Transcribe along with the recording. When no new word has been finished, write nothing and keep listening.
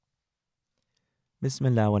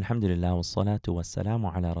Bismillah walhamdulillah wassalatu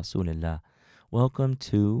wassalamu ala rasulillah. Welcome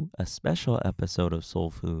to a special episode of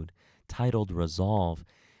Soul Food titled Resolve.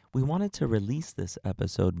 We wanted to release this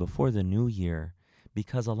episode before the new year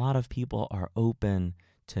because a lot of people are open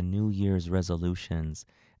to New Year's resolutions.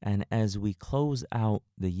 And as we close out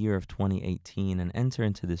the year of 2018 and enter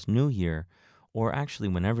into this new year, or actually,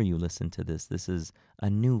 whenever you listen to this, this is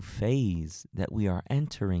a new phase that we are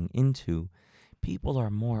entering into. People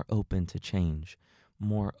are more open to change,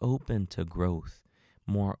 more open to growth,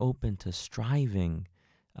 more open to striving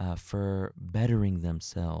for bettering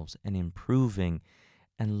themselves and improving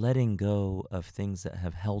and letting go of things that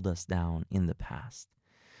have held us down in the past.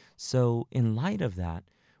 So, in light of that,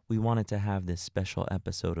 we wanted to have this special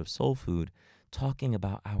episode of Soul Food talking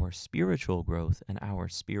about our spiritual growth and our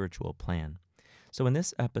spiritual plan. So, in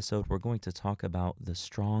this episode, we're going to talk about the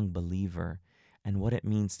strong believer and what it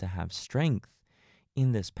means to have strength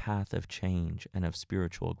in this path of change and of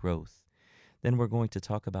spiritual growth. Then we're going to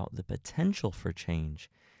talk about the potential for change.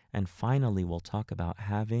 And finally, we'll talk about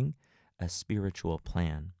having a spiritual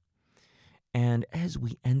plan. And as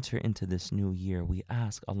we enter into this new year, we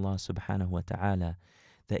ask Allah subhanahu wa ta'ala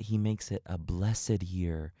that He makes it a blessed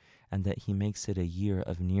year and that He makes it a year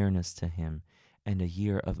of nearness to Him and a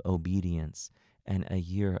year of obedience and a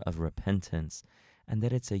year of repentance. And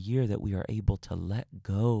that it's a year that we are able to let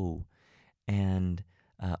go and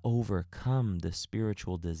overcome the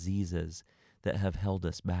spiritual diseases that have held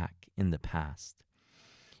us back in the past.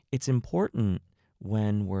 It's important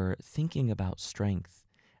when we're thinking about strength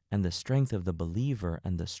and the strength of the believer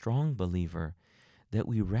and the strong believer that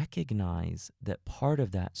we recognize that part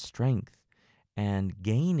of that strength and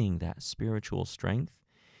gaining that spiritual strength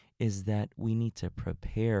is that we need to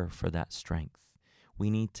prepare for that strength. We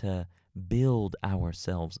need to build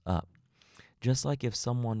ourselves up. Just like if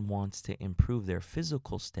someone wants to improve their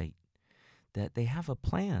physical state, that they have a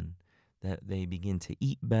plan, that they begin to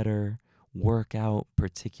eat better, work out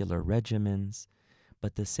particular regimens.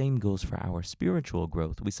 But the same goes for our spiritual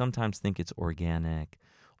growth. We sometimes think it's organic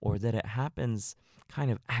or that it happens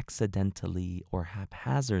kind of accidentally or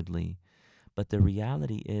haphazardly. But the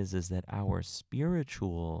reality is that our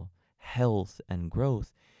spiritual health and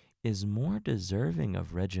growth is more deserving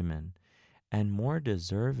of regimen and more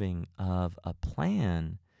deserving of a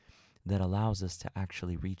plan that allows us to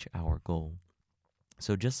actually reach our goal.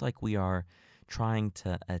 So, just like we are trying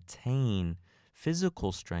to attain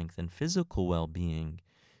physical strength and physical well being,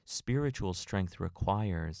 spiritual strength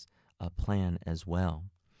requires a plan as well.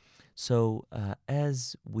 So,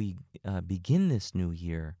 as we begin this new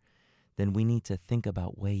year, then we need to think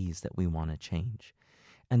about ways that we want to change.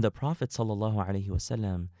 And the Prophet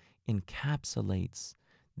ﷺ encapsulates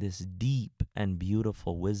this deep and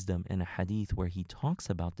beautiful wisdom in a hadith where he talks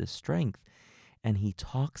about this strength and he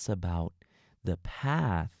talks about the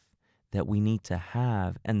path that we need to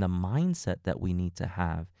have and the mindset that we need to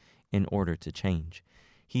have in order to change.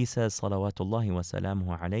 He says, Salawatullahi wa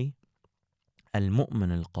salamuhu alayhi,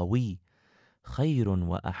 المؤمن القوي خير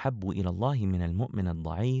وأحب إلى الله من المؤمن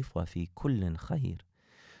الضعيف وفي كل خير.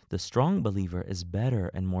 The strong believer is better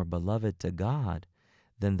and more beloved to God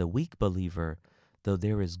than the weak believer, though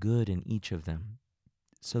there is good in each of them.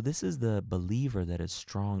 So this is the believer that is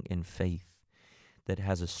strong in faith, that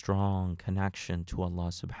has a strong connection to Allah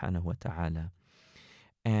subhanahu wa ta'ala.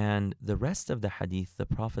 And the rest of the hadith, the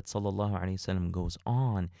Prophet sallallahu alaihi wasallam goes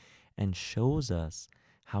on and shows us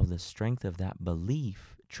how the strength of that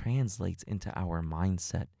belief translates into our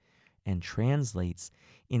mindset and translates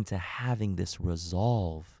into having this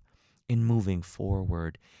resolve in moving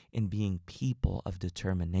forward, in being people of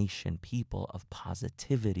determination, people of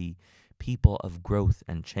positivity, people of growth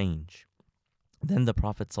and change. Then the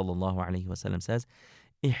Prophet ﷺ says,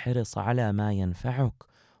 احرص على ما ينفعك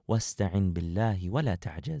واستعن بالله ولا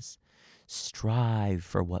تعجز. Strive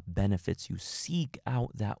for what benefits you. Seek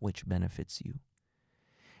out that which benefits you.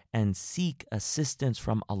 And seek assistance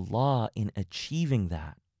from Allah in achieving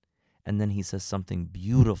that. And then he says something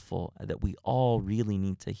beautiful that we all really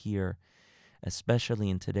need to hear, especially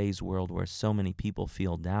in today's world where so many people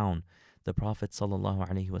feel down. The Prophet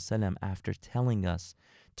ﷺ, after telling us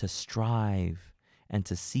to strive and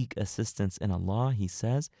to seek assistance in Allah, he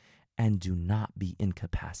says, and do not be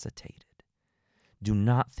incapacitated. Do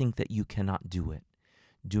not think that you cannot do it.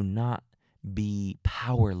 Do not be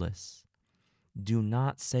powerless. Do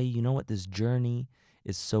not say, you know what, this journey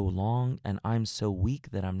is so long and I'm so weak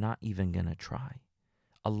that I'm not even going to try.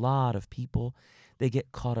 A lot of people, they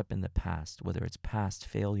get caught up in the past, whether it's past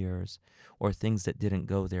failures or things that didn't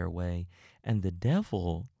go their way. And the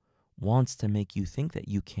devil wants to make you think that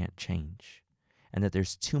you can't change and that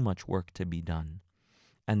there's too much work to be done.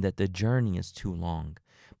 and that the journey is too long.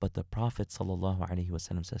 But the Prophet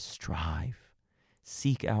ﷺ says, strive,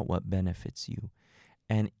 seek out what benefits you.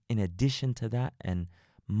 And in addition to that, and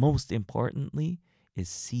most importantly, is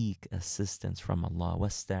seek assistance from Allah.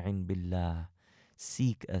 Wasta'in billah.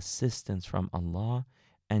 Seek assistance from Allah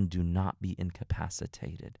and do not be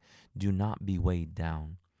incapacitated. Do not be weighed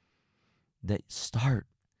down. That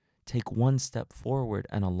take one step forward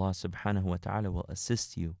and Allah subhanahu wa ta'ala will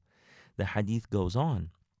assist you. The hadith goes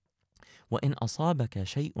on. وَإِنْ أَصَابَكَ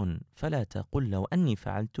شَيْءٌ فَلَا تَقُلْ لَوْ أَنِّي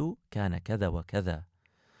فَعَلْتُ كَانَ كَذَا وَكَذَا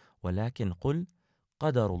ولكن قل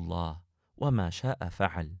قدر الله وما شاء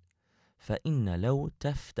فعل فإن لو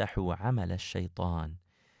تفتح عمل الشيطان.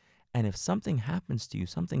 And if something happens to you,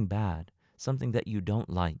 something bad, something that you don't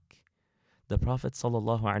like, the Prophet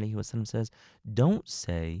ﷺ says, don't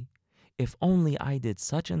say, if only I did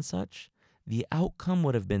such and such, the outcome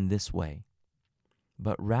would have been this way.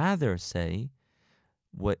 But rather say,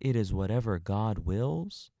 what it is whatever God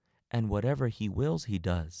wills, and whatever He wills, He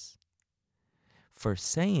does. For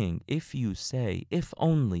saying, if you say, if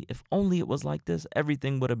only it was like this,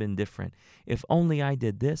 everything would have been different. If only I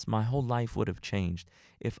did this, my whole life would have changed.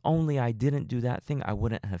 If only I didn't do that thing, I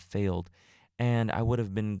wouldn't have failed. And I would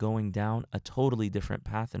have been going down a totally different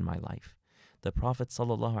path in my life. The Prophet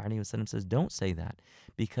ﷺ says, don't say that,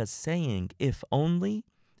 because saying, if only,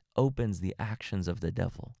 opens the actions of the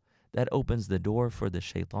devil. That opens the door for the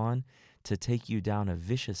shaitan to take you down a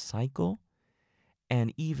vicious cycle.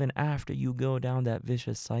 And even after you go down that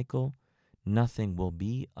vicious cycle, nothing will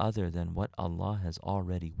be other than what Allah has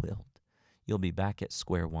already willed. You'll be back at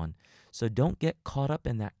square one. So don't get caught up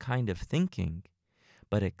in that kind of thinking,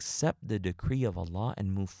 but accept the decree of Allah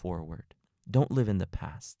and move forward. Don't live in the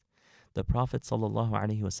past. The Prophet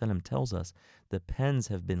ﷺ tells us the pens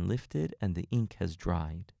have been lifted and the ink has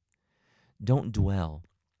dried. Don't dwell,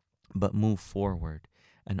 but move forward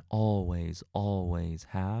and always, always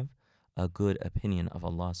have a good opinion of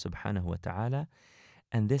Allah subhanahu wa ta'ala.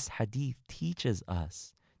 And this hadith teaches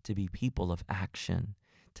us to be people of action,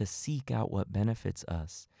 to seek out what benefits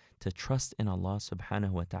us, to trust in Allah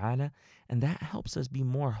subhanahu wa ta'ala, and that helps us be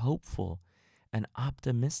more hopeful and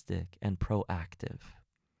optimistic and proactive.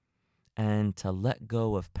 And to let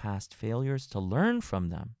go of past failures, to learn from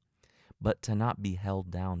them, but to not be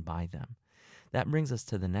held down by them. That brings us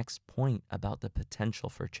to the next point about the potential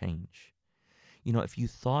for change. You know, if you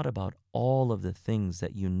thought about all of the things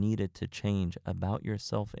that you needed to change about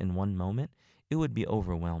yourself in one moment, it would be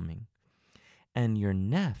overwhelming. And your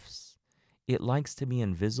nafs, it likes to be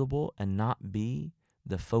invisible and not be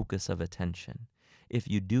the focus of attention. If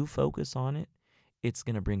you do focus on it, it's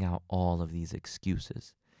going to bring out all of these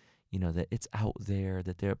excuses. You know, that it's out there,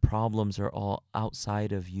 that their problems are all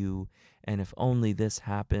outside of you, and if only this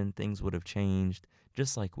happened, things would have changed,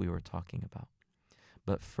 just like we were talking about.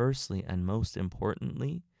 But firstly and most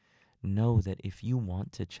importantly, know that if you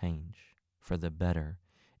want to change for the better,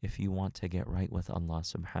 if you want to get right with Allah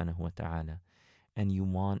subhanahu wa ta'ala, and you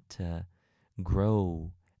want to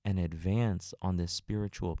grow and advance on this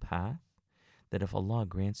spiritual path, that if Allah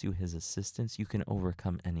grants you His assistance, you can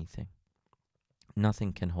overcome anything.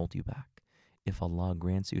 Nothing can hold you back if Allah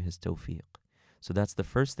grants you His tawfiq. So that's the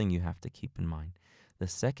first thing you have to keep in mind. The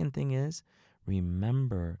second thing is,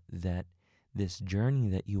 remember that this journey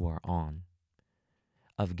that you are on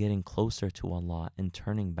of getting closer to Allah and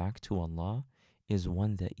turning back to Allah is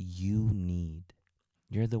one that you need.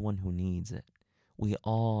 You're the one who needs it. We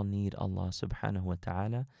all need Allah subhanahu wa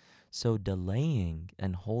ta'ala. So delaying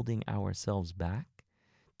and holding ourselves back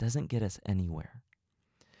doesn't get us anywhere.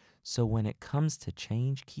 So when it comes to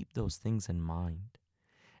change, keep those things in mind.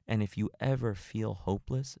 And if you ever feel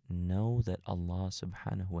hopeless, know that Allah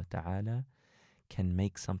subhanahu wa ta'ala can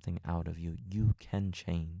make something out of you. You can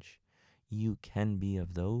change. You can be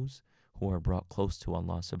of those who are brought close to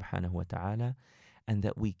Allah subhanahu wa ta'ala, and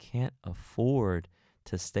that we can't afford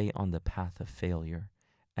to stay on the path of failure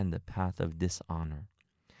and the path of dishonor.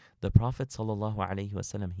 The Prophet sallallahu alaihi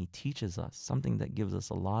wasallam, he teaches us something that gives us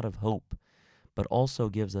a lot of hope, but also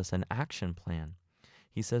gives us an action plan.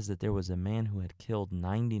 He says that there was a man who had killed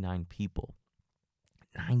 99 people.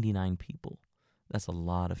 99 people. That's a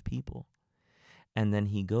lot of people. And then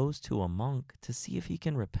he goes to a monk to see if he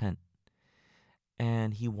can repent.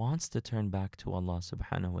 And he wants to turn back to Allah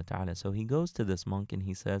subhanahu wa ta'ala. So he goes to this monk and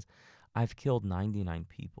he says, I've killed 99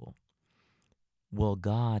 people. Will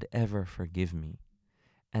God ever forgive me?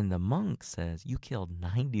 And the monk says, you killed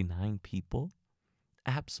 99 people?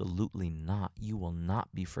 Absolutely not. You will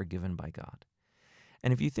not be forgiven by God.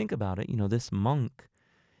 And if you think about it, this monk,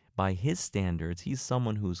 by his standards, he's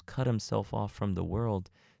someone who's cut himself off from the world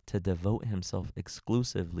to devote himself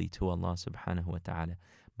exclusively to Allah subhanahu wa ta'ala.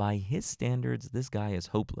 By his standards, this guy is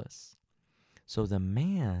hopeless. So the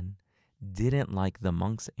man didn't like the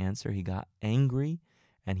monk's answer. He got angry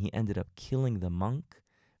and he ended up killing the monk,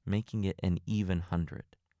 making it an even 100.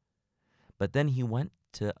 But then he went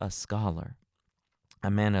to a scholar, a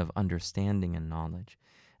man of understanding and knowledge,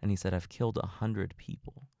 and he said, I've killed 100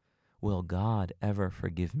 people. Will God ever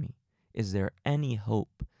forgive me? Is there any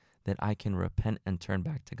hope that I can repent and turn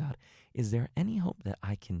back to God? Is there any hope that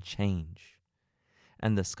I can change?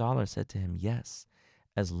 And the scholar said to him, yes,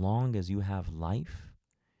 as long as you have life,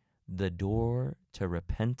 the door to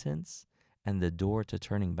repentance and the door to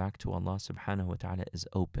turning back to Allah subhanahu wa ta'ala is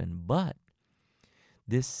open. But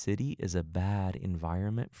this city is a bad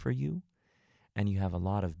environment for you, and you have a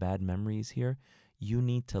lot of bad memories here. You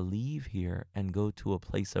need to leave here and go to a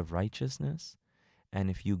place of righteousness. And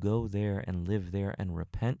if you go there and live there and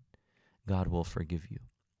repent, God will forgive you.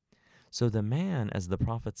 So the man, as the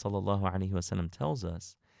Prophet ﷺ tells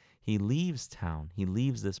us, he leaves town, he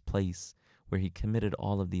leaves this place where he committed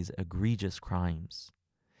all of these egregious crimes,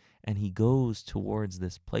 and he goes towards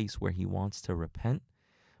this place where he wants to repent,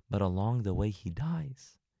 but along the way he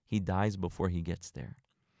dies. He dies before he gets there.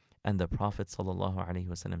 And the Prophet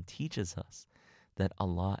ﷺ teaches us that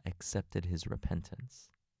Allah accepted his repentance.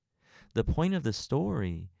 The point of the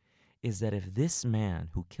story is that if this man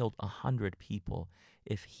who killed 100 people,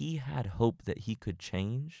 if he had hope that he could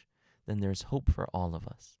change, then there's hope for all of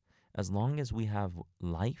us. As long as we have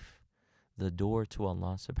life, the door to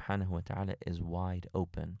Allah subhanahu wa ta'ala is wide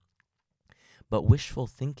open. But wishful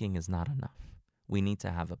thinking is not enough. We need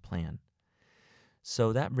to have a plan.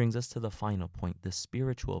 So that brings us to the final point, the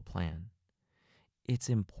spiritual plan. It's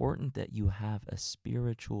important that you have a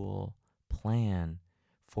spiritual plan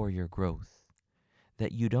for your growth,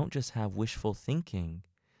 that you don't just have wishful thinking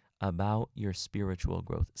about your spiritual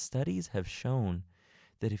growth. Studies have shown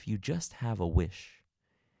that if you just have a wish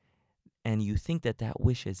and you think that that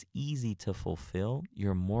wish is easy to fulfill,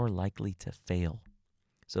 you're more likely to fail.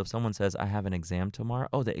 So if someone says, I have an exam tomorrow,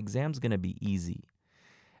 oh, the exam's going to be easy.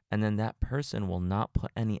 And then that person will not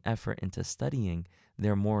put any effort into studying,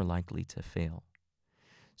 they're more likely to fail.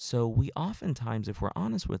 So we oftentimes, if we're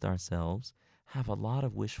honest with ourselves, have a lot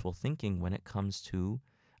of wishful thinking when it comes to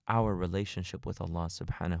our relationship with Allah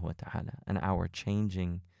subhanahu wa ta'ala and our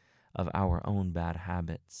changing of our own bad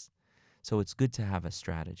habits. So it's good to have a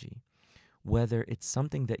strategy. Whether it's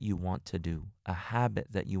something that you want to do, a habit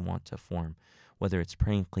that you want to form, whether it's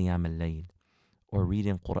praying Qiyam al-Layl, or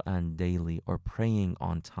reading Quran daily, or praying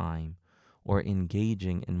on time, or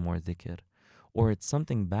engaging in more dhikr, or it's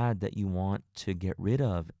something bad that you want to get rid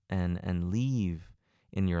of and leave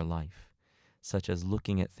in your life, such as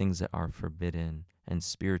looking at things that are forbidden and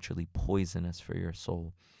spiritually poisonous for your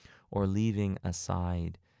soul, or leaving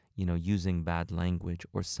aside, using bad language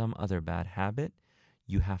or some other bad habit,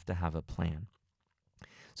 you have to have a plan.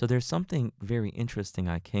 So there's something very interesting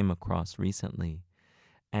I came across recently,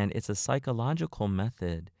 and it's a psychological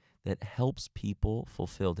method that helps people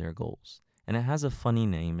fulfill their goals. And it has a funny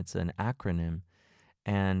name. It's an acronym,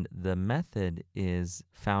 and the method is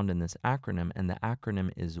found in this acronym, and the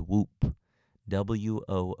acronym is WOOP,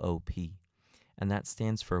 WOOP. And that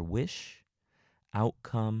stands for wish,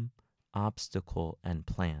 outcome, obstacle, and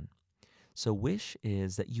plan. So wish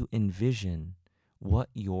is that you envision what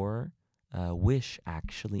your wish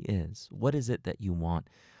actually is. What is it that you want?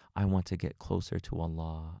 I want to get closer to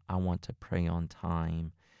Allah. I want to pray on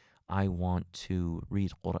time. I want to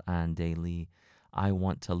read Quran daily. I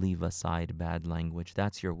want to leave aside bad language.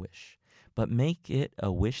 That's your wish. But make it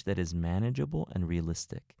a wish that is manageable and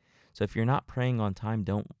realistic. So if you're not praying on time,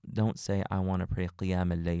 don't say, I want to pray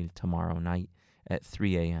Qiyam al-Layl tomorrow night at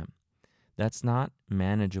 3 a.m. That's not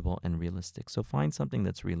manageable and realistic. So find something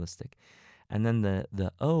that's realistic. And then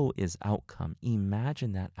the O is outcome.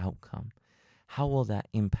 Imagine that outcome. How will that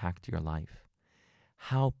impact your life?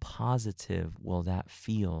 How positive will that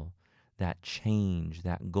feel, that change,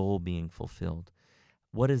 that goal being fulfilled?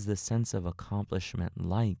 What is the sense of accomplishment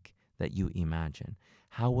like that you imagine?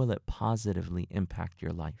 How will it positively impact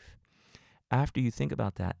your life? After you think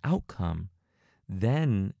about that outcome,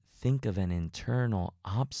 then think of an internal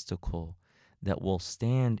obstacle that will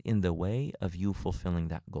stand in the way of you fulfilling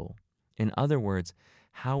that goal. In other words,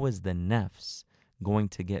 how is the nafs going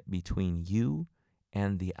to get between you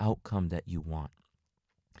and the outcome that you want?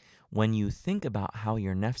 When you think about how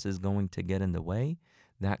your nafs is going to get in the way,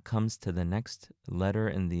 that comes to the next letter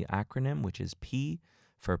in the acronym, which is P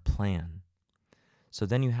for plan. So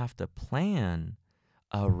then you have to plan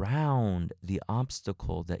around the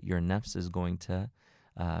obstacle that your nafs is going to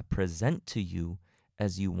present to you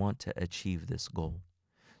as you want to achieve this goal.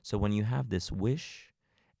 So when you have this wish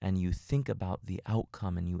and you think about the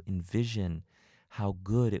outcome and you envision how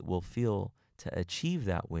good it will feel to achieve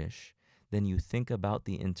that wish, then you think about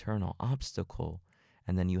the internal obstacle,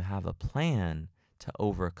 and then you have a plan to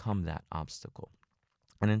overcome that obstacle.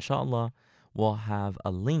 And inshallah, we'll have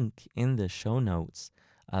a link in the show notes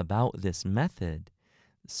about this method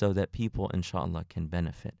so that people, inshallah, can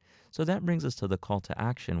benefit. So that brings us to the call to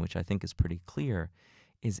action, which I think is pretty clear,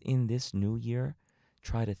 is in this new year,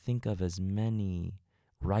 try to think of as many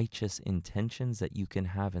righteous intentions that you can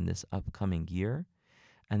have in this upcoming year,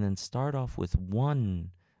 and then start off with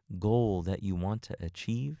one goal that you want to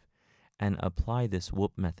achieve and apply this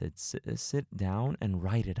whoop method. Sit down and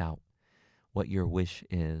write it out, what your wish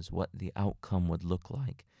is, what the outcome would look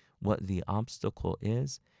like, what the obstacle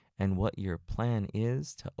is, and what your plan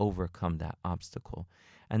is to overcome that obstacle.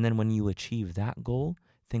 And then when you achieve that goal,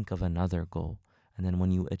 think of another goal. And then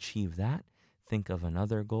when you achieve that, think of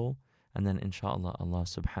another goal. And then inshallah, Allah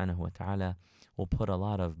subhanahu wa ta'ala will put a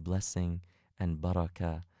lot of blessing and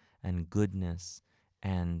barakah and goodness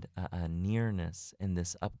and nearness in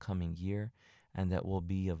this upcoming year. And that will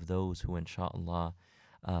be of those who inshallah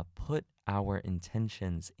put our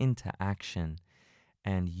intentions into action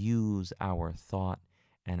and use our thought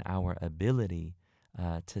and our ability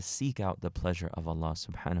to seek out the pleasure of Allah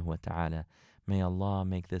subhanahu wa ta'ala. May Allah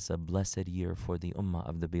make this a blessed year for the ummah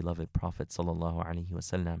of the beloved Prophet sallallahu alaihi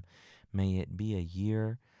wasallam. May it be a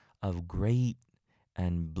year of great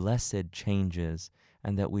and blessed changes,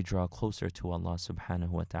 and that we draw closer to Allah subhanahu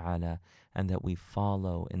wa ta'ala, and that we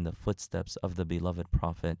follow in the footsteps of the beloved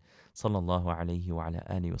Prophet sallallahu alaihi wa ala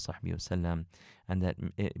alihi wa sahbihi wasallam, and that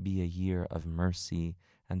it be a year of mercy,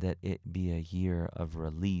 and that it be a year of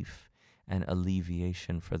relief and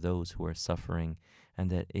alleviation for those who are suffering, and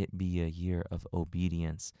that it be a year of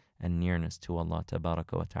obedience and nearness to Allah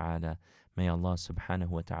tabaraka wa ta'ala. May Allah subhanahu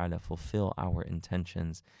wa ta'ala fulfill our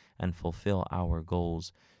intentions and fulfill our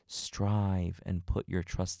goals. Strive and put your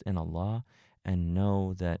trust in Allah, and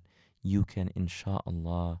know that you can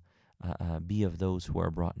insha'Allah be of those who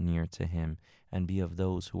are brought near to Him, and be of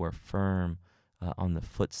those who are firm on the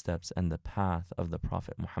footsteps and the path of the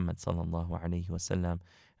Prophet Muhammad sallallahu alaihi wasallam,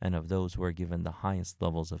 and of those who are given the highest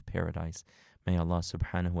levels of paradise. May Allah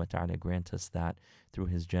subhanahu wa ta'ala grant us that through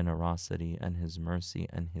His generosity and His mercy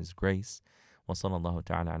and His grace. Wa sallallahu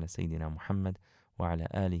ta'ala ala Sayyidina Muhammad wa ala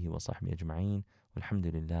alihi wa sahbihi ajma'in.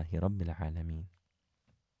 Walhamdulillahi Rabbil Alameen.